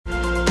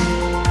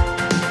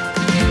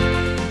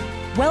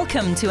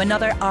Welcome to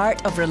another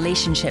Art of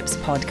Relationships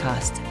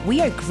podcast.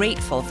 We are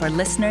grateful for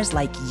listeners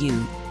like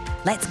you.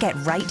 Let's get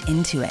right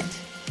into it.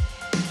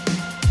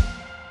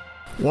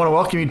 I want to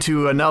welcome you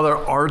to another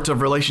Art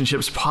of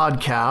Relationships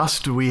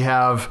podcast. We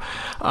have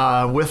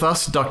with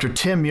us Dr.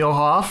 Tim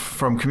Muehlhoff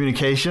from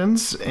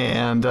Communications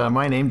and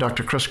my name,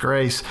 Dr. Chris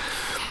Grace.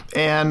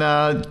 And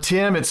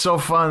Tim, it's so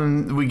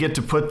fun we get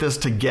to put this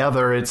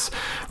together.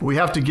 We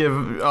have to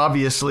give,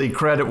 obviously,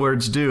 credit where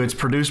it's due. It's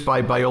produced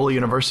by Biola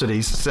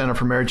University's Center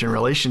for Marriage and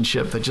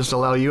Relationship that just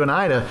allow you and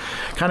I to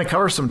kind of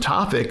cover some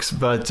topics.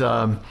 But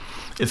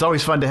it's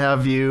always fun to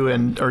have you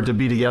or to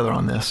be together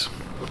on this.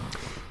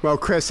 Well,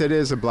 Chris, it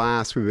is a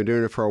blast. We've been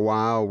doing it for a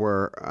while.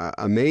 We're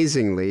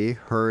amazingly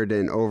heard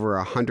in over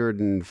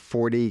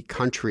 140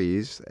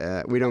 countries.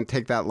 We don't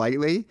take that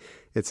lightly.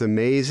 It's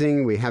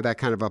amazing. We have that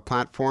kind of a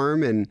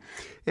platform,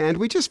 and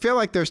we just feel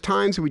like there's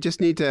times we just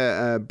need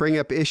to bring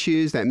up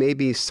issues that may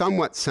be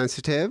somewhat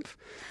sensitive.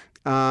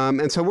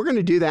 And so we're going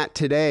to do that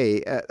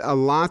today. A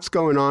lot's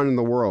going on in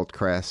the world,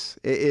 Chris.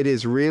 It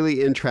is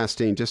really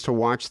interesting just to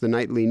watch the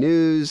nightly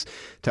news,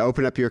 to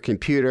open up your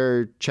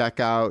computer, check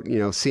out,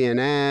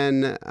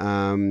 CNN,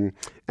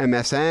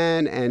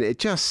 MSN, and it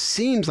just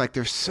seems like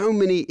there's so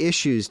many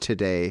issues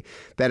today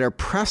that are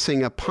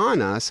pressing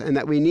upon us and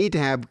that we need to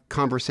have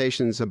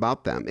conversations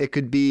about them. It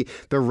could be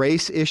the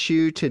race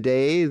issue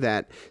today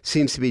that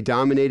seems to be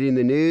dominating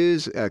the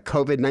news.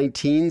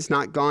 COVID-19's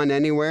not gone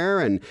anywhere,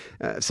 and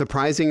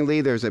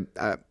surprisingly, there's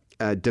a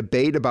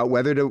debate about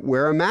whether to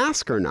wear a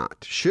mask or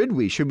not. Should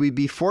we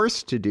be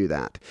forced to do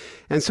that?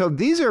 And so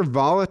these are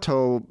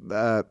volatile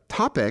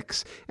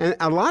topics, and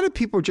a lot of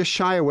people just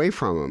shy away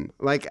from them.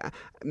 Like,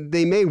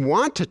 they may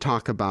want to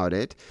talk about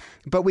it,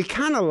 but we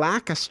kind of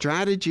lack a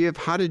strategy of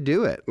how to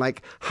do it.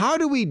 Like, how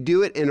do we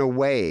do it in a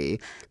way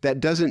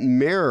that doesn't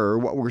mirror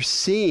what we're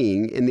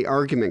seeing in the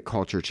argument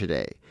culture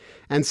today?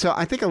 And so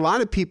I think a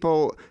lot of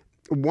people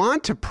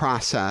want to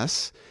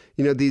process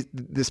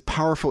this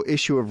powerful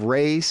issue of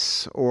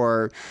race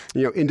or,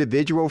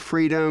 individual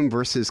freedom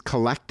versus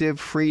collective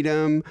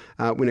freedom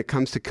when it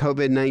comes to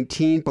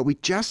COVID-19, but we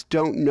just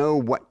don't know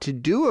what to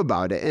do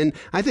about it. And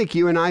I think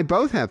you and I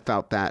both have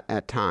felt that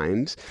at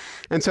times.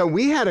 And so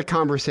we had a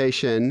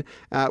conversation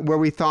where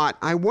we thought,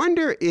 I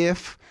wonder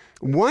if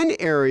one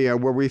area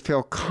where we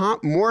feel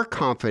more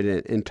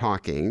confident in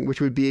talking,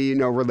 which would be,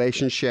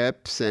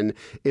 relationships and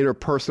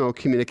interpersonal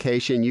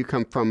communication. You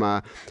come from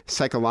a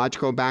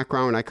psychological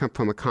background. I come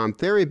from a comm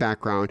theory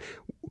background.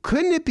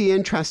 Couldn't it be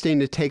interesting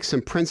to take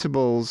some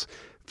principles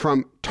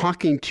from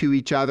talking to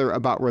each other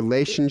about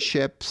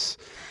relationships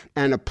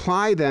and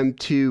apply them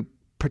to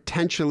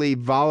potentially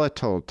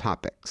volatile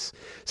topics?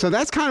 So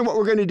that's kind of what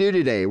we're going to do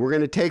today. We're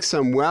going to take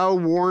some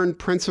well-worn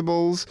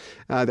principles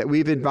that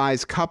we've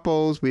advised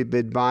couples, we've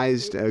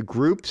advised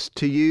groups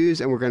to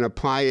use, and we're going to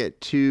apply it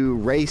to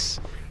race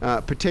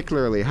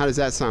particularly. How does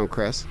that sound,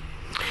 Chris?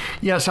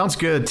 Yeah, sounds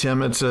good,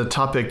 Tim. It's a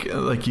topic,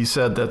 like you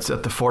said, that's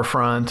at the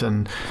forefront,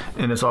 and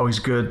it's always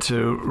good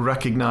to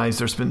recognize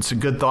there's been some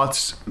good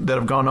thoughts that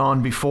have gone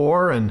on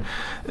before and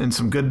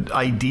some good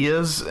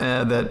ideas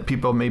that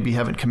people maybe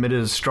haven't committed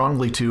as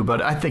strongly to,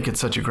 but I think it's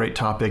such a great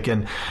topic.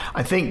 And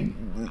I think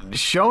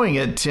showing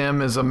it,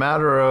 Tim, is a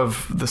matter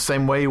of the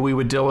same way we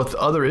would deal with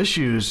other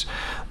issues,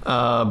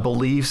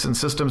 beliefs and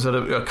systems that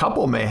a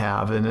couple may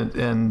have.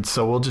 And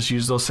so we'll just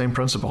use those same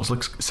principles.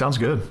 Sounds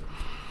good.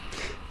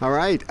 All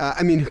right.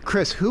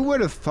 Chris, who would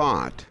have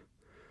thought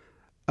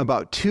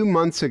about 2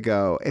 months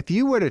ago, if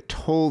you would have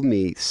told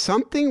me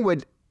something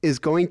is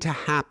going to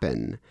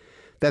happen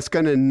that's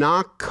going to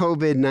knock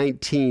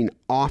COVID-19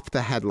 off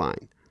the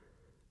headline?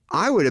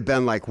 I would have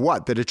been like,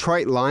 what? The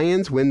Detroit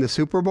Lions win the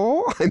Super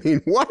Bowl? I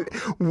mean,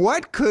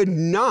 what could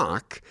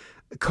knock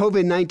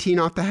COVID-19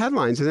 off the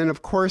headlines? And then,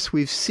 of course,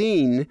 we've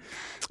seen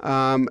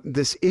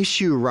this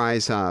issue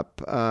rise up.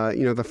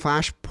 The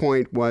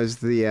flashpoint was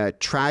the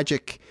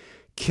tragic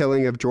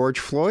killing of George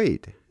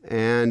Floyd.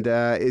 And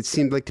it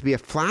seemed like to be a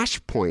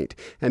flashpoint.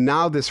 And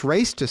now this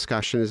race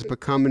discussion has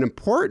become an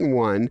important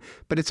one,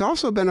 but it's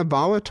also been a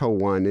volatile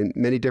one in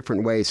many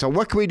different ways. So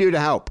what can we do to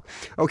help?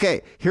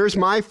 Okay, here's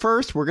my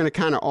first. We're going to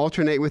kind of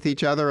alternate with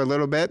each other a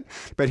little bit.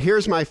 But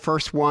here's my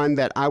first one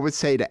that I would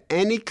say to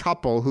any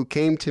couple who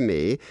came to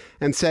me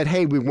and said,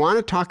 hey, we want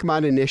to talk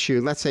about an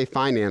issue, let's say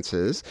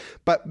finances.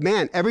 But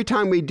man, every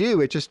time we do,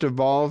 it just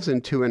evolves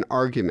into an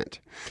argument.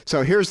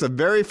 So here's the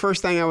very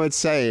first thing I would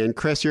say. And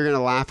Chris, you're going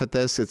to laugh at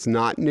this. It's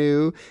not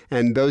new.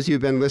 And those of you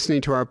who've been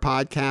listening to our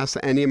podcast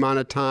any amount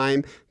of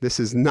time, this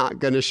is not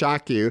going to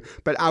shock you.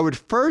 But I would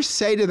first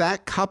say to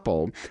that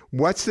couple,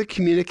 what's the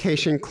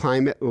communication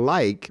climate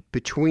like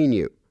between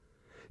you?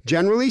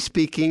 Generally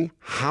speaking,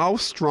 how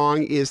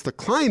strong is the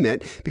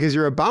climate? Because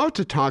you're about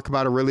to talk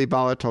about a really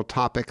volatile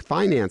topic,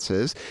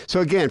 finances. So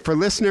again, for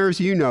listeners,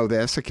 you know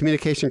this, a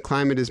communication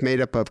climate is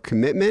made up of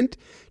commitment,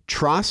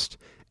 trust,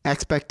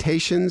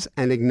 expectations,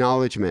 and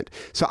acknowledgement.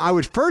 So I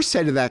would first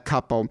say to that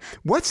couple,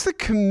 what's the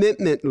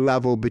commitment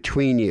level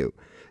between you?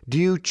 Do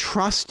you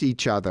trust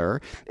each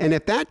other? And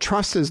if that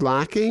trust is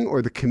lacking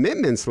or the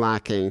commitment's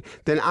lacking,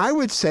 then I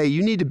would say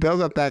you need to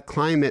build up that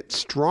climate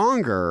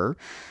stronger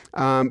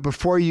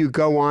before you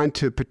go on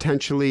to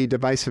potentially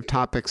divisive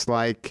topics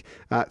like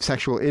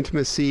sexual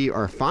intimacy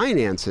or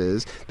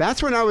finances.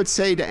 That's what I would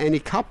say to any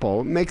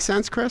couple. Make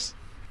sense, Chris?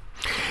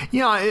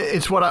 Yeah,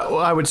 it's what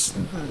I would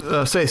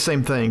say.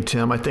 Same thing,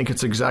 Tim. I think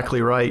it's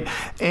exactly right.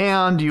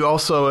 And you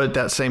also, at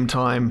that same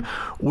time,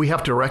 we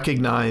have to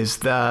recognize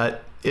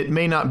that it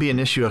may not be an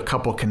issue a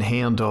couple can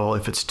handle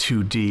if it's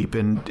too deep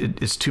and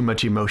it's too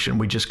much emotion.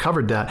 We just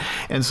covered that.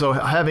 And so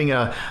having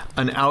an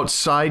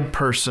outside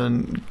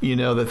person,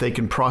 that they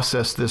can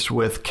process this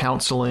with,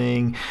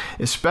 counseling,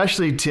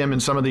 especially, Tim, in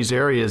some of these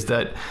areas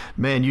that,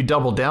 man, you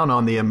double down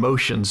on the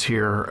emotions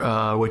here,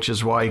 which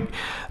is why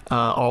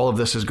all of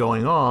this is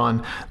going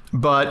on.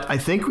 But I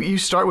think you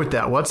start with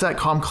that. What's that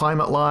calm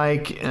climate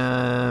like?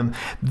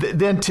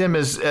 Then, Tim,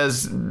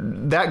 as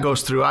that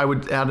goes through, I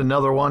would add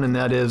another one, and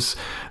that is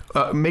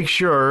make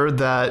sure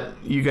that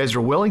you guys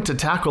are willing to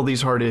tackle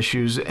these hard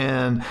issues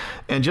and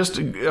just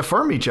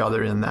affirm each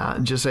other in that,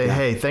 and just say,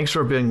 hey, thanks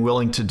for being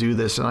willing to do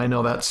this. And I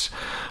know that's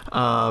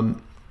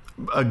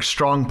a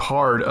strong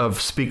part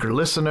of speaker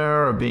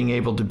listener, or being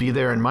able to be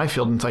there in my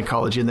field in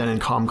psychology, and then in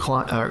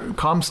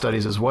comm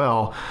studies as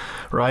well,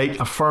 right?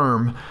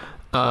 Affirm,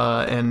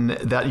 and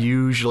that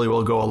usually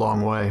will go a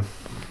long way.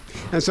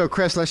 And so,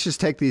 Chris, let's just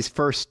take these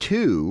first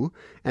two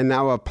and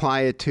now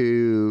apply it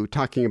to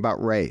talking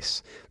about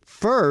race.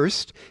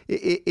 First,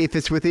 if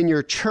it's within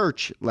your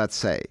church, let's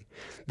say,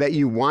 that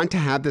you want to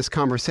have this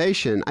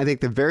conversation, I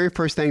think the very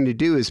first thing to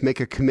do is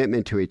make a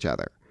commitment to each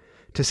other.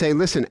 To say,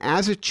 listen,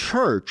 as a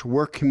church,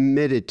 we're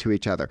committed to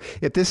each other.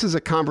 If this is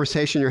a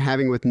conversation you're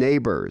having with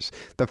neighbors,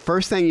 the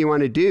first thing you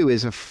want to do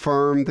is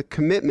affirm the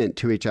commitment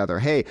to each other.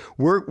 Hey,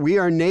 we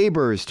are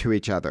neighbors to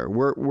each other.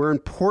 We're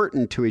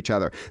important to each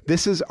other.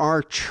 This is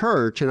our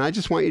church, and I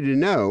just want you to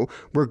know,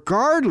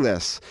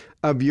 regardless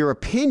of your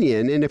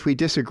opinion, and if we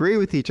disagree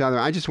with each other,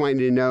 I just want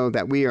you to know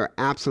that we are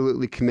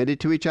absolutely committed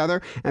to each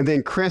other. And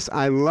then, Chris,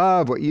 I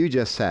love what you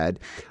just said.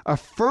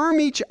 Affirm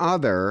each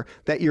other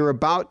that you're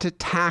about to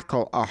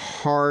tackle a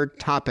hard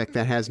topic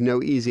that has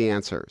no easy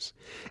answers.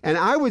 And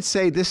I would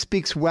say this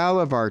speaks well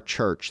of our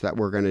church that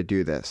we're going to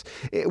do this.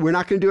 We're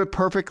not going to do it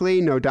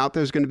perfectly. No doubt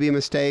there's going to be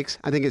mistakes.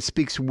 I think it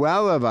speaks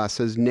well of us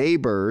as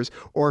neighbors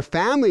or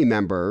family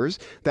members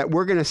that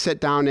we're going to sit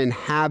down and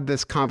have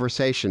this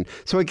conversation.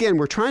 So again,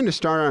 we're trying to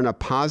start on a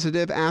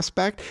positive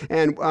aspect.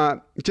 And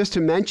just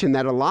to mention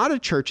that a lot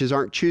of churches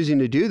aren't choosing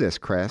to do this,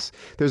 Chris.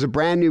 There's a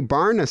brand new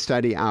Barna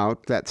study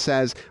out that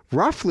says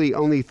roughly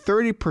only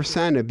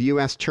 30% of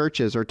U.S.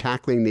 churches are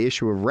tackling the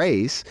issue of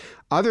race.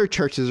 Other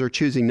churches are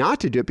choosing not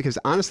to do it because,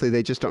 honestly,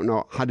 they just don't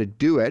know how to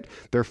do it.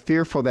 They're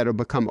fearful that it'll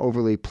become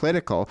overly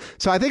political.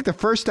 So I think the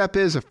first step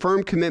is a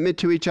firm commitment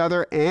to each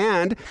other.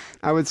 And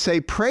I would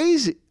say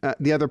praise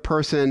the other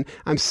person.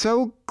 I'm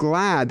so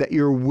glad that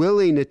you're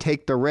willing to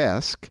take the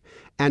risk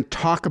and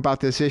talk about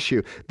this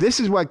issue. This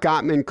is what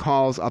Gottman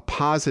calls a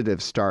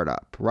positive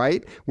startup,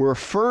 right? We're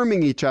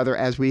affirming each other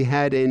as we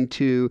head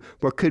into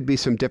what could be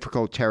some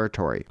difficult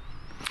territory.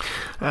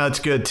 That's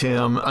good,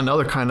 Tim.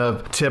 Another kind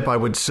of tip I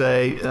would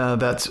say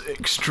that's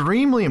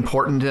extremely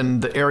important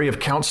in the area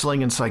of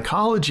counseling and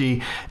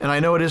psychology, and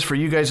I know it is for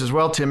you guys as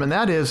well, Tim, and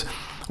that is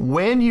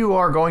when you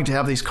are going to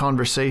have these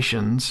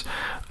conversations,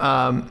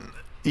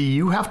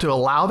 you have to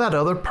allow that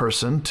other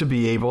person to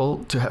be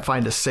able to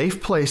find a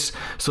safe place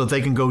so that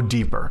they can go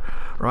deeper,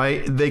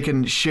 right? They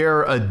can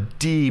share a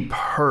deep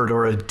hurt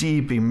or a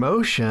deep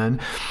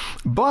emotion,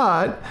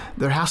 but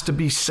there has to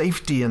be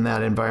safety in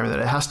that environment.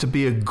 It has to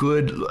be a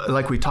good,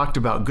 like we talked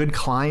about, good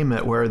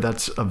climate where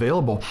that's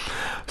available.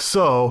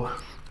 So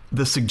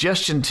the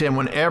suggestion, Tim,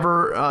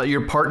 whenever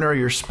your partner or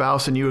your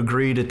spouse and you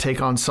agree to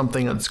take on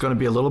something that's going to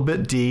be a little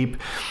bit deep,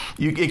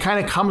 it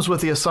kind of comes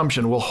with the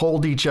assumption we'll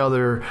hold each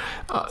other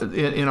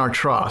in our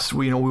trust.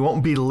 We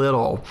won't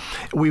belittle.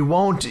 We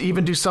won't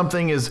even do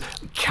something as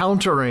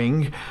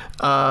countering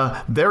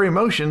their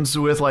emotions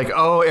with like,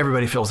 oh,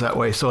 everybody feels that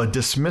way. So a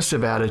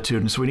dismissive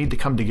attitude. And so we need to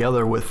come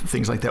together with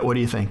things like that. What do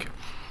you think?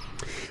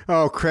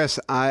 Oh, Chris,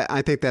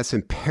 I think that's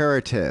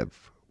imperative,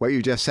 what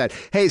you just said.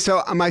 Hey,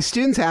 so my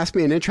students asked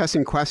me an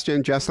interesting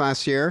question just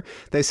last year.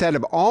 They said,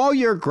 of all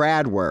your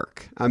grad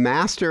work, a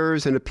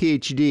master's and a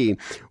PhD,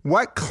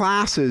 what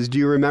classes do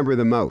you remember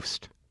the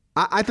most?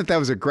 I thought that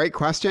was a great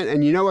question.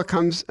 And you know what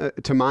comes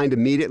to mind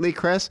immediately,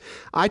 Chris?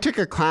 I took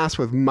a class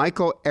with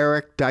Michael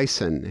Eric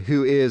Dyson,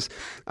 who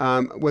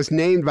was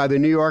named by the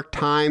New York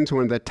Times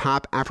one of the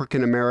top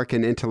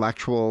African-American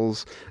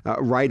intellectuals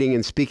writing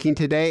and speaking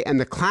today. And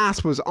the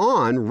class was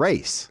on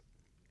race.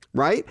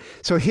 Right?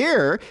 So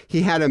here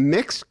he had a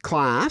mixed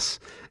class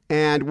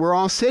and we're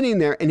all sitting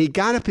there and he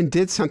got up and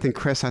did something,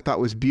 Chris, I thought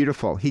was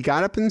beautiful. He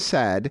got up and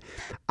said,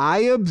 I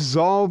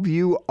absolve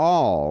you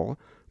all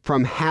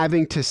from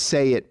having to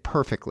say it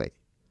perfectly.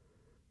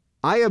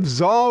 I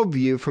absolve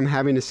you from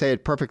having to say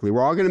it perfectly.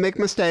 We're all going to make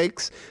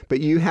mistakes, but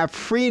you have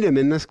freedom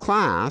in this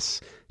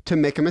class to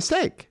make a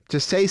mistake, to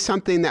say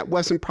something that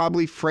wasn't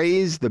probably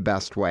phrased the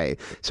best way.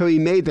 So he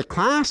made the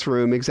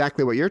classroom,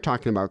 exactly what you're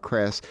talking about,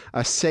 Chris,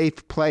 a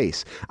safe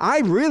place. I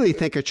really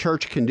think a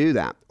church can do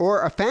that,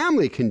 or a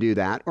family can do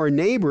that, or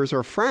neighbors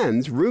or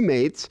friends,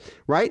 roommates,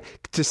 right?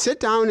 To sit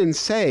down and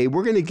say,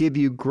 we're going to give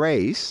you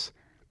grace.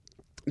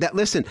 That,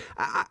 listen,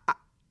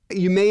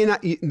 you may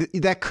not,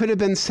 that could have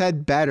been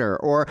said better,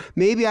 or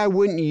maybe I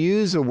wouldn't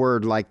use a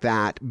word like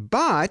that.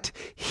 But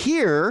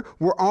here,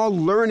 we're all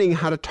learning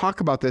how to talk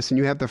about this, and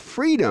you have the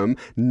freedom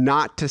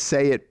not to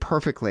say it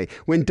perfectly.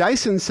 When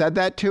Dyson said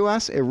that to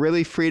us, it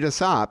really freed us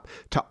up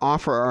to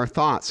offer our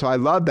thoughts. So I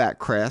love that,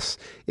 Chris,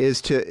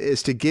 is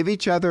to give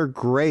each other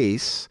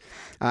grace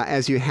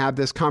as you have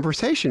this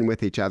conversation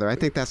with each other. I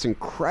think that's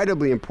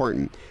incredibly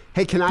important.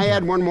 Hey, can I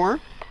add one more?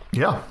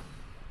 Yeah.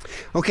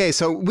 Okay,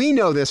 so we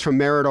know this from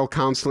marital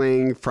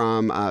counseling,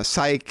 from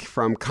psych,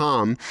 from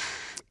COM,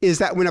 is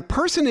that when a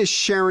person is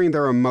sharing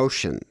their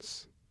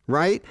emotions,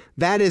 right,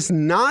 that is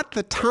not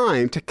the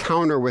time to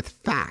counter with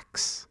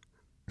facts,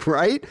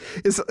 right?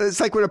 It's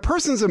like when a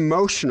person's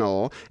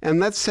emotional, and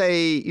let's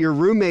say your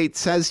roommate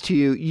says to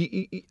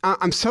you,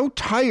 I'm so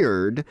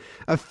tired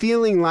of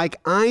feeling like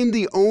I'm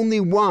the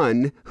only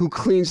one who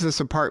cleans this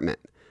apartment.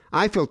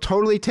 I feel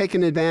totally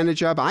taken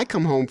advantage of. I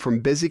come home from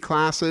busy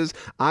classes.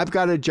 I've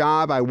got a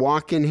job. I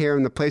walk in here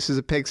and the place is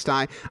a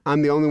pigsty.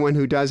 I'm the only one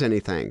who does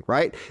anything,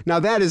 right?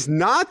 Now, that is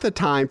not the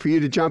time for you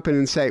to jump in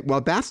and say,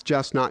 well, that's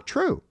just not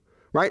true,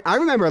 right? I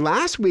remember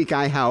last week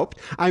I helped.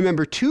 I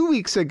remember 2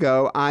 weeks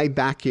ago I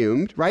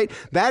vacuumed, right?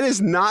 That is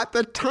not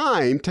the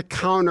time to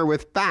counter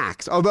with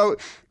facts. Although,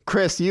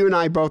 Chris, you and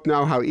I both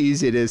know how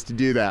easy it is to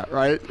do that,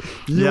 right?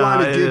 You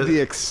want to give the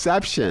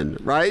exception,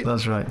 right?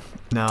 That's right.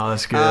 No,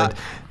 that's good.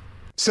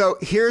 So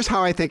here's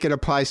how I think it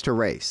applies to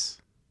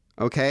race,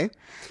 okay?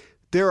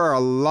 There are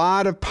a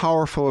lot of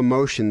powerful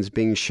emotions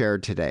being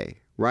shared today,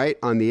 right?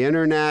 On the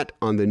internet,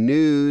 on the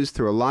news,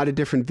 through a lot of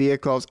different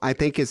vehicles. I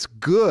think it's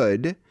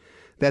good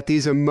that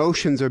these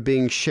emotions are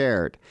being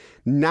shared.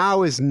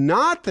 Now is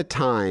not the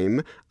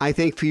time, I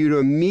think, for you to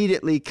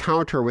immediately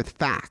counter with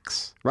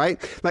facts, right?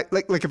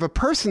 Like if a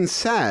person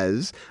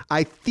says,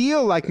 I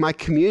feel like my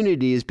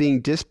community is being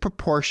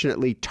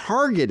disproportionately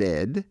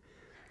targeted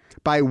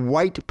by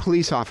white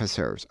police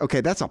officers.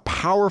 Okay, that's a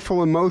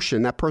powerful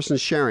emotion that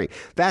person's sharing.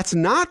 That's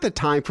not the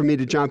time for me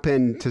to jump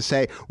in to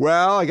say,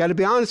 well, I got to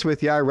be honest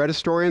with you. I read a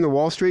story in the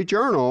Wall Street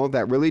Journal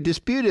that really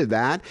disputed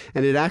that,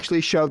 and it actually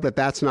showed that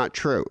that's not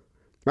true,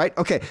 right?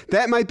 Okay,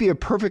 that might be a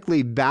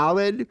perfectly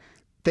valid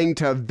thing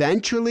to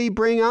eventually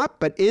bring up,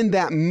 but in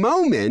that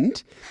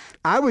moment,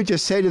 I would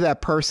just say to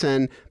that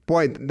person,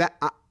 boy,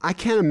 I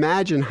can't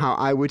imagine how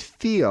I would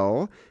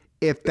feel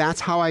if that's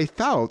how I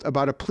felt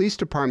about a police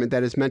department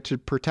that is meant to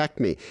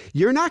protect me.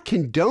 You're not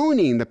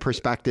condoning the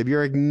perspective.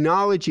 You're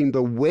acknowledging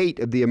the weight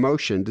of the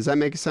emotion. Does that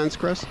make sense,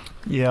 Chris?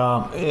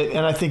 Yeah,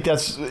 and I think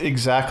that's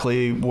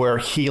exactly where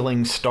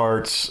healing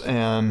starts,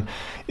 and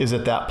is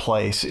at that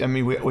place. I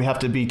mean, we have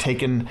to be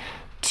taken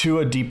to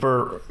a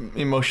deeper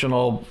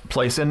emotional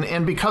place.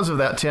 And because of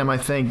that, Tim, I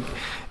think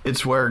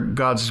it's where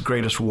God's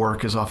greatest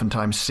work is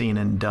oftentimes seen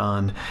and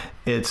done.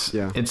 It's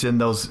in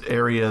those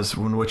areas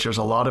in which there's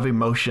a lot of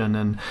emotion,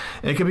 and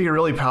it can be a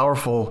really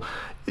powerful,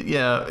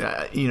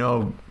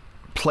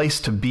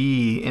 place to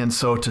be. And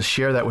so to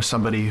share that with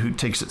somebody who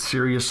takes it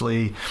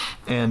seriously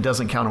and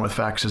doesn't counter with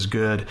facts is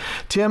good.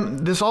 Tim,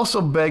 this also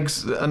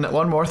begs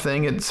one more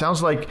thing. It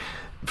sounds like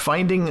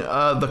finding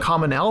the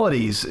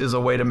commonalities is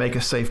a way to make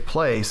a safe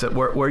place,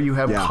 where you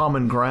have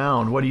common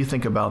ground. What do you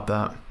think about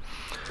that?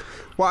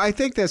 Well, I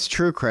think that's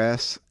true,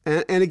 Chris.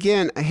 And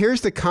again,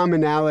 here's the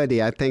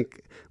commonality I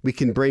think we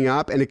can bring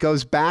up, and it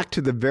goes back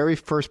to the very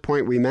first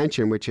point we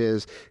mentioned, which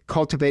is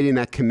cultivating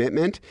that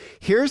commitment.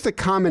 Here's the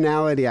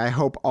commonality I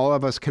hope all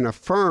of us can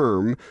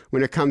affirm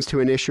when it comes to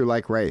an issue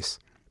like race.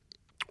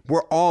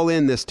 We're all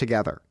in this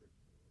together,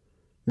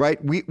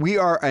 right? We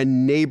are a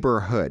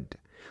neighborhood.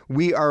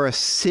 We are a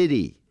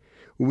city.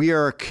 We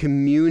are a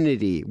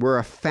community. We're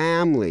a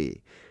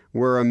family.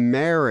 We're a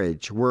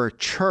marriage. We're a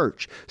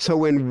church. So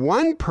when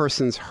one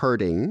person's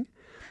hurting,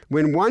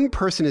 when one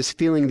person is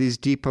feeling these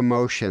deep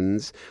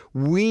emotions,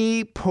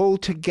 we pull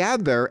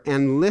together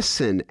and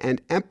listen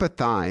and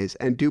empathize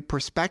and do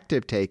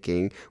perspective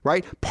taking,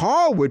 right?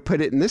 Paul would put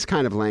it in this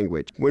kind of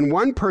language. When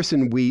one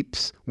person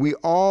weeps, we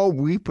all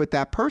weep with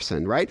that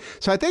person, right?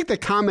 So I think the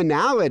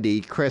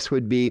commonality, Chris,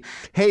 would be,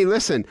 hey,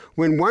 listen,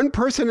 when one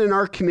person in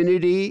our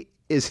community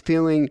is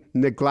feeling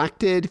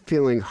neglected,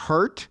 feeling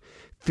hurt,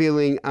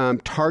 feeling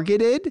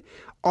targeted,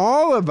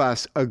 all of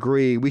us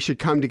agree we should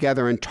come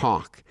together and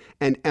talk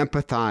and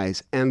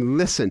empathize and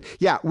listen.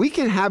 Yeah, we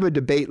can have a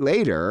debate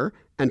later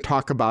and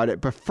talk about it.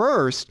 But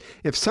first,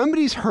 if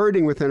somebody's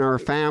hurting within our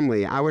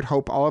family, I would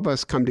hope all of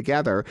us come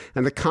together.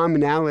 And the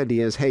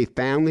commonality is, hey,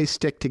 families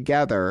stick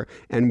together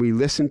and we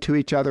listen to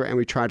each other and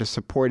we try to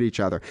support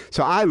each other.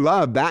 So I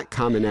love that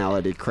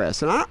commonality,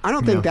 Chris. And I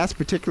don't think that's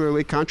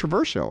particularly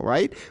controversial,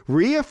 right?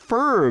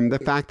 Reaffirm the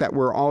fact that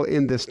we're all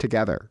in this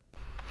together.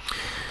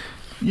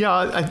 Yeah,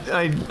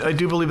 I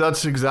do believe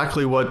that's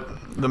exactly what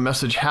the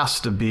message has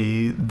to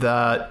be,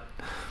 that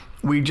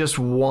we just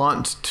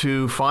want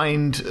to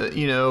find,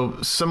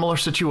 similar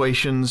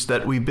situations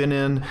that we've been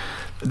in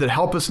that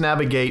help us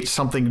navigate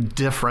something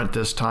different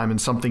this time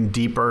and something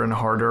deeper and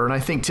harder. And I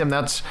think, Tim,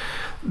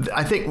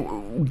 I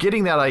think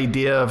getting that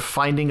idea of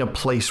finding a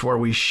place where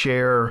we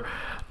share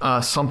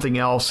something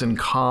else in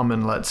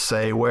common, let's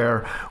say,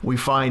 where we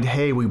find,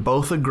 hey, we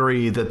both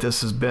agree that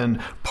this has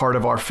been part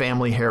of our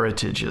family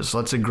heritages.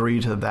 Let's agree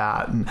to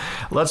that. And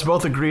let's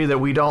both agree that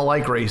we don't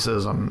like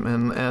racism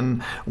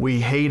and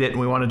we hate it and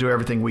we want to do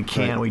everything we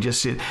can. Right. We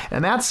just see it.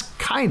 And that's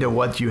kind of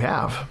what you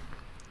have.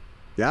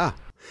 Yeah.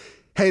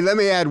 Hey, let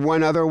me add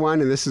one other one,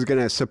 and this is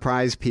going to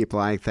surprise people,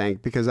 I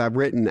think, because I've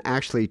written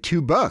actually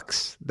 2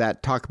 books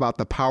that talk about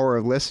the power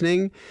of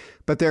listening.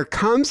 But there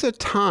comes a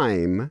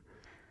time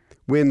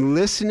when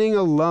listening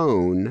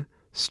alone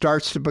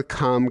starts to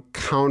become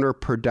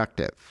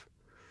counterproductive.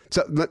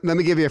 So let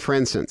me give you a for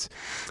instance.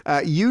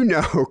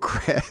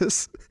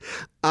 Chris,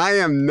 I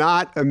am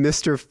not a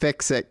Mr.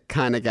 Fix-It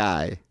kind of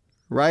guy,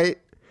 right?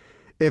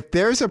 If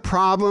there's a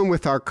problem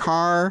with our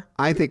car,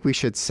 I think we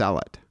should sell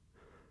it,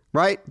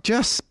 right?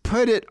 Just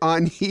put it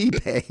on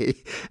eBay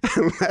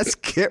and let's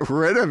get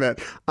rid of it.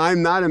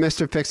 I'm not a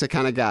Mr. Fix-It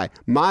kind of guy.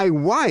 My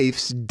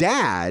wife's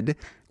dad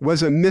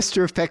was a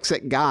Mr.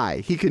 Fix-It guy.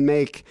 He could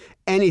make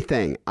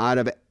anything out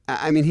of it.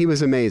 I mean, he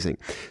was amazing.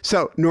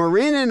 So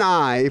Noreen and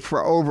I,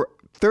 for over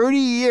 30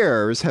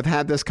 years, have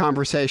had this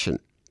conversation.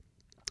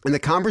 And the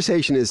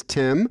conversation is,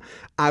 Tim,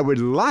 I would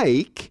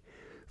like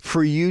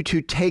for you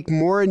to take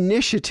more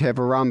initiative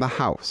around the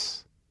house.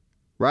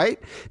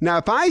 Right? Now,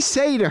 if I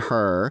say to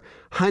her,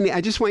 honey,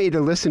 I just want you to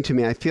listen to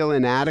me. I feel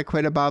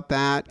inadequate about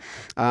that.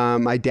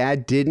 My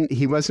dad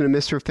he wasn't a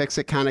Mr.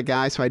 Fix-It kind of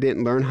guy, so I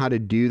didn't learn how to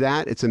do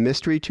that. It's a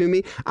mystery to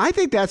me. I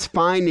think that's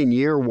fine in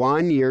year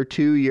 1, year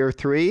 2, year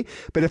 3.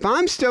 But if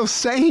I'm still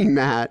saying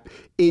that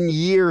in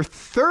year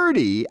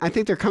 30, I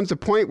think there comes a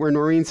point where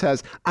Noreen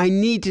says, I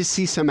need to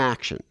see some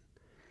action.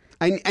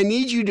 I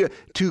need you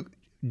to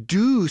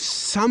do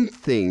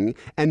something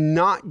and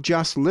not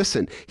just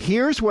listen.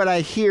 Here's what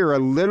I hear a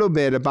little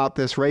bit about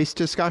this race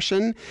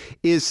discussion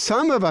is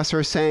some of us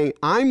are saying,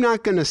 I'm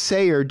not going to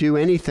say or do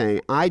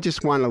anything. I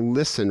just want to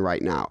listen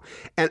right now.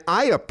 And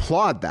I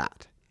applaud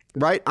that,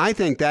 right? I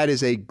think that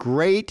is a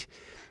great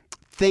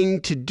thing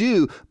to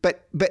do.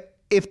 But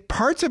if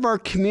parts of our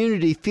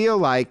community feel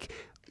like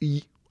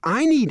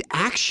I need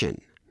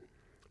action,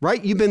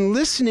 right? You've been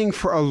listening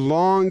for a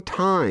long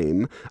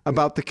time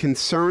about the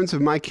concerns of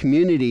my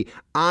community.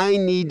 I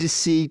need to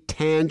see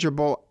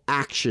tangible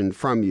action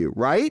from you,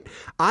 right?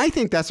 I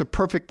think that's a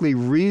perfectly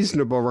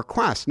reasonable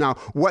request. Now,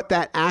 what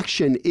that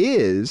action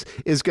is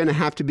going to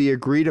have to be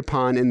agreed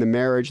upon in the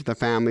marriage, the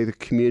family, the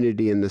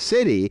community, and the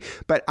city.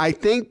 But I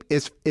think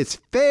it's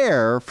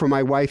fair for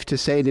my wife to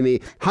say to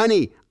me,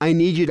 honey, I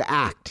need you to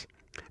act.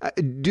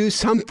 Do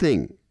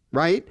something.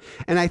 Right?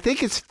 And I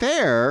think it's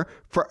fair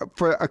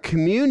for a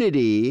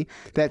community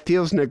that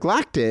feels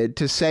neglected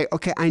to say,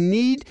 okay, I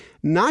need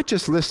not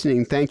just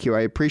listening, thank you,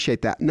 I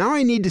appreciate that. Now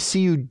I need to see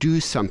you do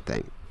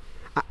something.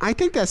 I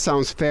think that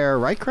sounds fair,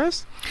 right,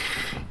 Chris?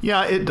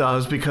 Yeah, it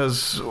does,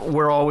 because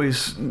we're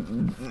always,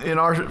 in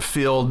our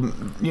field,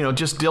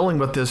 just dealing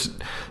with this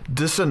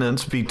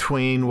dissonance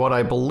between what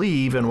I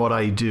believe and what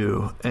I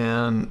do.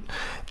 And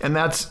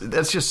that's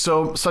just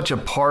such a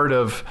part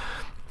of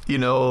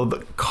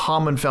the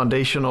common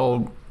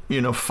foundational,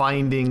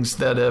 findings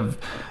that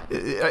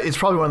it's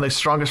probably one of the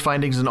strongest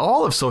findings in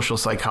all of social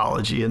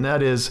psychology. And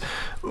that is,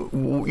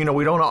 we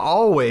don't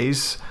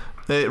always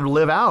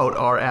live out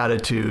our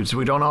attitudes.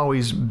 We don't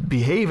always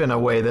behave in a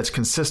way that's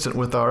consistent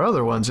with our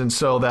other ones. And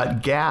so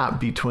that gap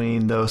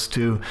between those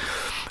two,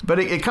 but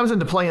it comes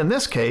into play in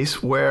this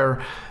case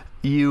where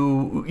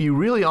you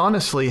really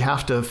honestly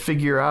have to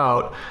figure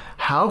out,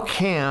 how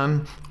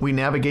can we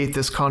navigate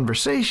this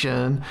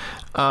conversation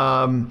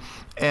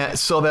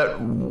so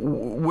that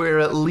we're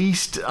at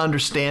least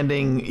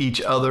understanding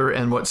each other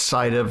and what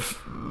side of,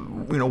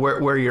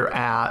 where you're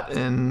at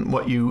and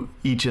what you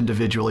each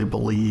individually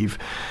believe.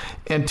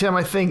 And Tim,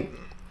 I think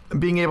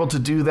being able to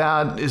do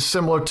that is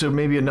similar to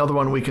maybe another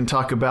one we can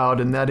talk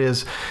about, and that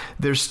is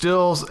there's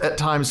still at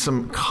times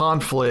some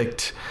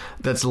conflict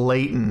that's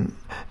latent.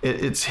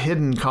 It's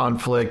hidden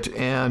conflict,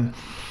 and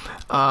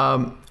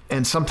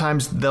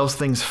sometimes those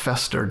things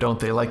fester, don't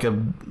they? Like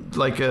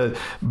a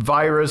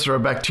virus or a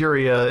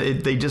bacteria,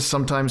 they just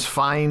sometimes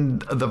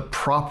find the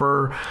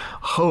proper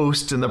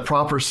host in the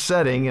proper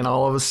setting, and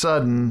all of a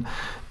sudden,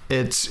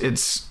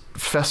 it's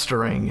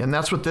festering. And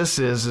that's what this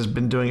has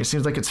been doing. It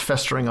seems like it's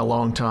festering a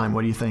long time.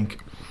 What do you think?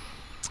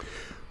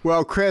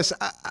 Well, Chris,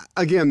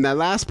 again, that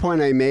last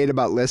point I made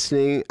about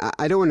listening,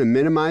 I don't want to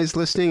minimize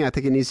listening. I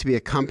think it needs to be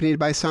accompanied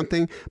by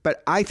something.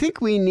 But I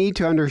think we need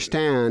to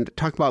understand,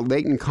 talk about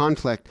latent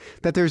conflict,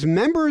 that there's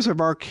members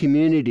of our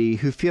community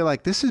who feel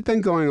like this has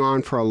been going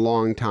on for a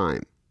long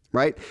time,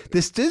 right?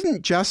 This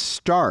didn't just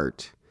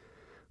start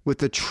with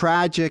the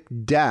tragic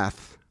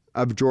death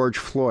of George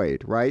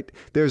Floyd, right?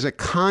 There's a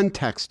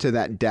context to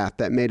that death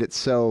that made it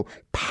so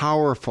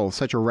powerful,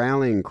 such a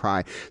rallying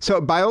cry.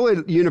 So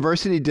Biola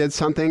University did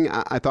something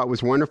I thought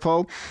was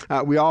wonderful.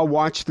 We all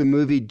watched the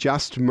movie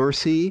Just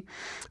Mercy,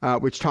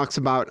 which talks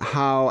about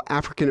how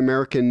African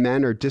American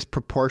men are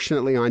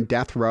disproportionately on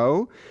death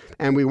row.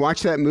 And we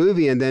watched that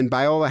movie, and then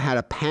Biola had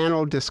a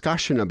panel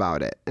discussion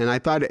about it. And I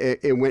thought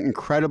it went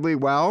incredibly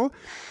well.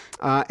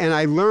 And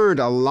I learned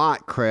a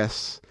lot,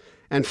 Chris.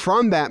 And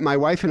from that, my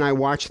wife and I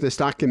watched this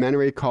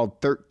documentary called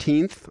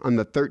 13th on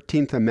the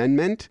 13th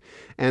Amendment,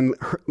 and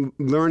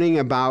learning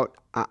about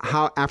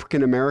how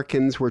African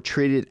Americans were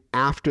treated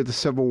after the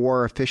Civil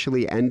War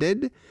officially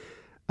ended.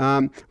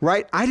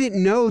 Right? I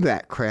didn't know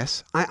that,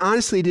 Chris. I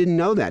honestly didn't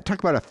know that. Talk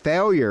about a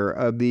failure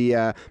of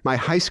my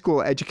high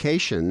school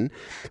education.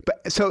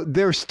 But so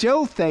there's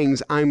still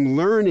things I'm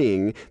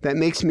learning that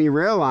makes me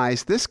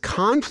realize this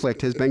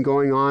conflict has been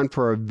going on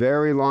for a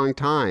very long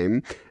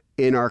time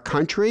in our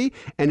country,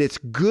 and it's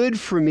good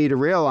for me to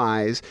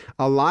realize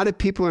a lot of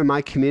people in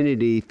my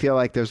community feel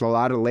like there's a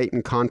lot of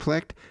latent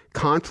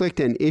conflict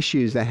and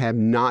issues that have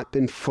not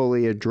been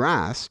fully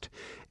addressed.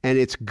 And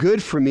it's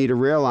good for me to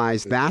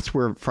realize that's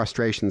where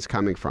frustration's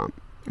coming from,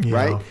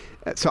 right?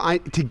 So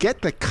to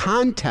get the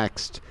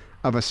context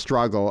of a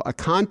struggle, a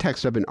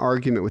context of an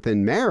argument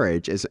within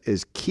marriage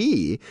is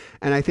key.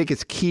 And I think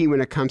it's key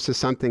when it comes to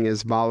something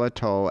as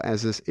volatile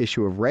as this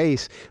issue of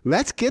race.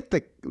 Let's get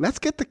the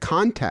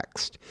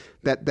context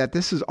that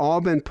this has all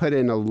been put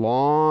in a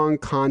long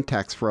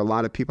context for a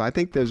lot of people. I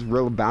think there's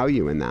real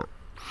value in that.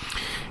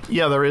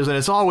 Yeah, there is. And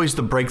it's always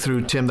the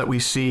breakthrough, Tim, that we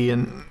see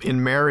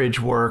in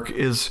marriage work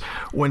is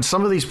when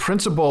some of these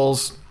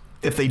principles,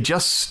 if they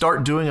just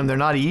start doing them, they're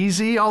not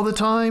easy all the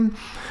time.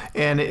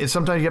 And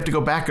sometimes you have to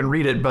go back and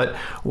read it. But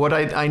what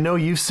I know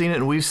you've seen it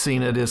and we've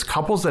seen it is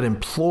couples that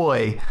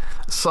employ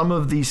some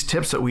of these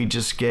tips that we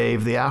just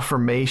gave, the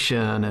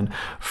affirmation and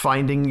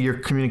finding your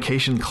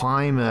communication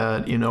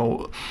climate,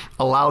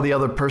 allow the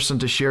other person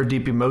to share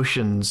deep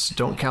emotions,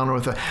 don't counter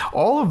with it.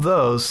 All of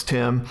those,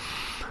 Tim,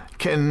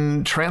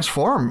 can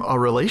transform a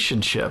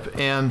relationship.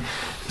 And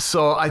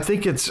so I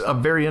think it's a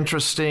very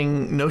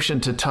interesting notion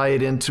to tie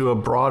it into a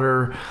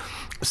broader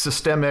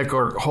systemic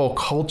or whole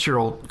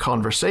cultural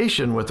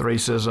conversation with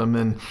racism.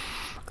 And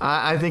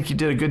I think you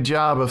did a good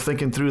job of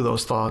thinking through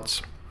those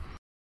thoughts.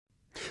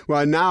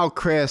 Well, now,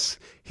 Chris,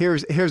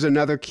 here's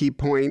another key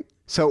point.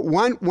 So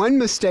one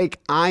mistake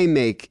I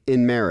make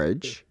in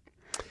marriage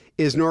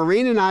is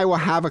Noreen and I will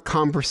have a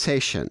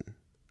conversation,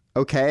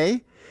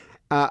 okay?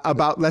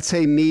 About, let's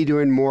say, me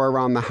doing more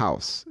around the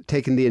house,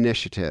 taking the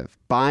initiative,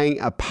 buying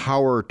a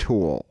power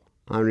tool.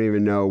 I don't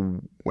even know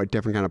what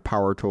different kind of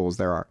power tools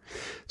there are.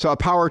 So a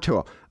power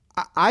tool.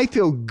 I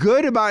feel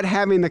good about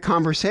having the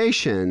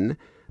conversation,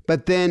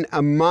 but then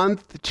a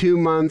month, 2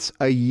 months,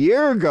 a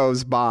year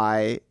goes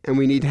by, and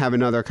we need to have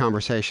another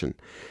conversation.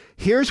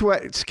 Here's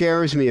what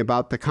scares me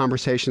about the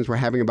conversations we're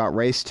having about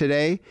race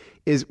today,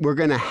 is we're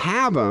going to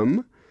have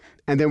them,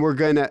 and then we're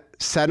going to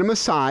set them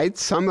aside,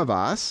 some of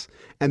us,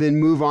 and then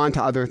move on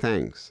to other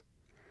things.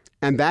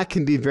 And that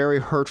can be very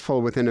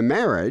hurtful within a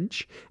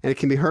marriage, and it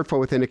can be hurtful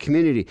within a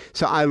community.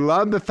 So I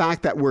love the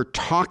fact that we're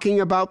talking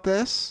about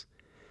this,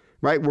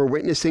 right? We're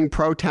witnessing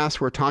protests,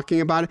 we're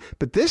talking about it,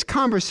 but this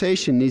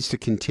conversation needs to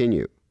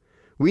continue.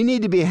 We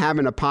need to be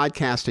having a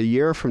podcast a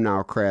year from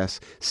now,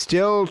 Chris,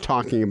 still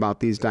talking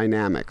about these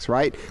dynamics,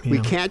 right? Yeah. We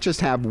can't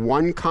just have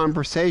one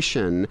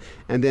conversation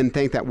and then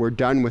think that we're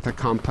done with a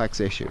complex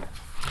issue.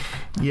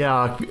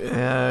 Yeah,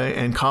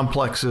 and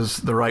complex is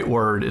the right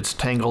word. It's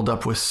tangled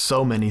up with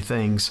so many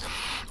things,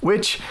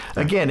 which,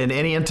 again, in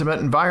any intimate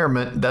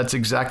environment, that's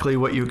exactly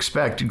what you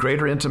expect.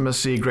 Greater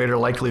intimacy, greater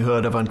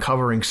likelihood of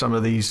uncovering some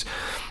of these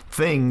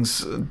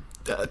things,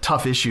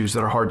 tough issues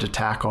that are hard to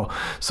tackle.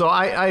 So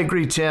I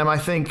agree, Tim. I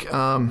think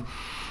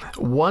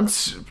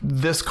once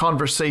this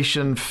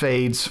conversation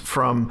fades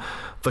from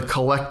the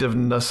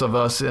collectiveness of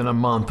us in a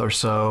month or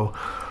so,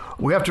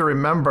 we have to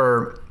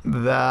remember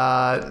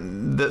that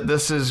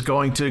this is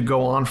going to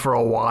go on for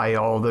a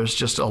while. There's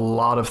just a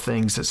lot of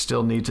things that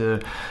still need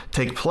to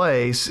take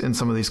place in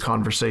some of these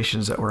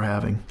conversations that we're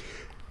having.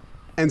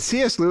 And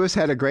C.S. Lewis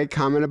had a great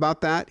comment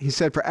about that. He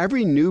said, for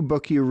every new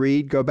book you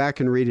read, go back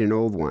and read an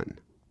old one.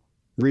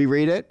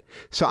 Reread it.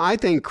 So I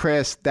think,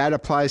 Chris, that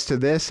applies to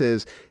this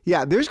is,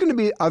 yeah, there's going to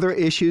be other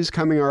issues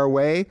coming our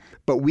way,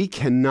 but we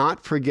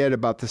cannot forget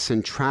about the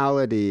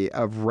centrality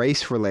of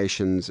race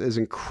relations is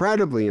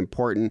incredibly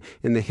important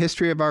in the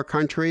history of our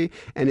country,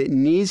 and it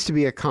needs to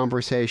be a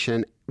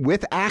conversation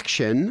with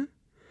action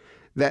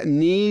that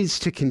needs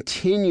to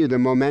continue the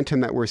momentum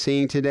that we're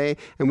seeing today,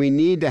 and we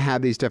need to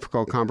have these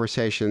difficult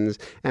conversations.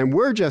 And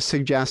we're just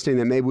suggesting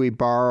that maybe we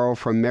borrow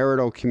from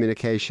marital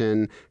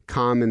communication,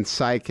 comm, and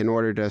psych in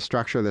order to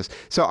structure this.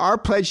 So our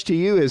pledge to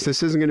you is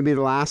this isn't going to be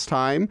the last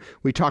time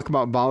we talk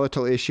about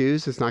volatile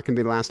issues. It's not going to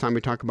be the last time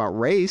we talk about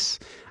race.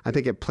 I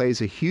think it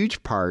plays a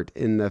huge part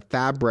in the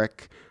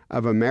fabric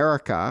of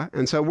America.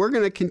 And so we're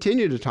going to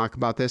continue to talk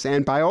about this.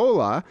 And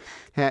Biola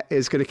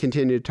is going to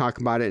continue to talk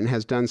about it and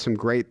has done some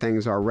great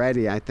things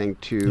already, I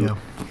think, to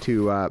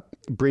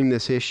bring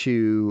this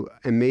issue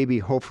and maybe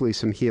hopefully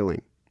some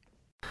healing.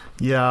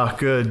 Yeah,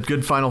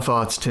 good final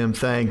thoughts, Tim.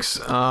 Thanks.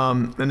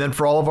 And then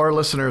for all of our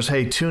listeners,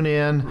 hey, tune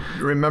in.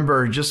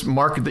 Remember, just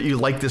mark that you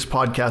like this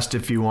podcast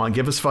if you want.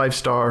 Give us 5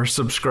 stars,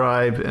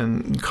 subscribe,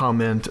 and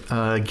comment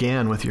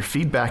again with your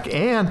feedback.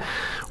 And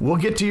we'll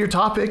get to your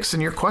topics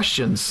and your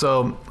questions.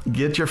 So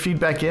get your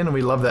feedback in, and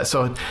we love that.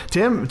 So,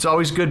 Tim, it's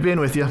always good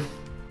being with you.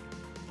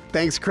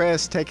 Thanks,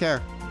 Chris. Take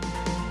care.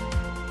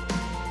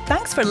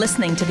 Thanks for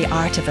listening to The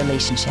Art of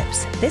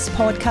Relationships. This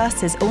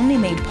podcast is only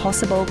made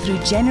possible through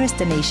generous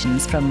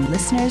donations from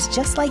listeners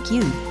just like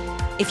you.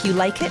 If you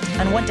like it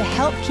and want to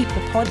help keep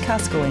the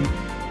podcast going,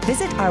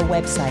 visit our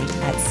website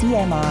at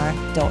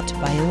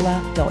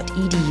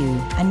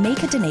cmr.biola.edu and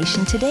make a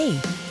donation today.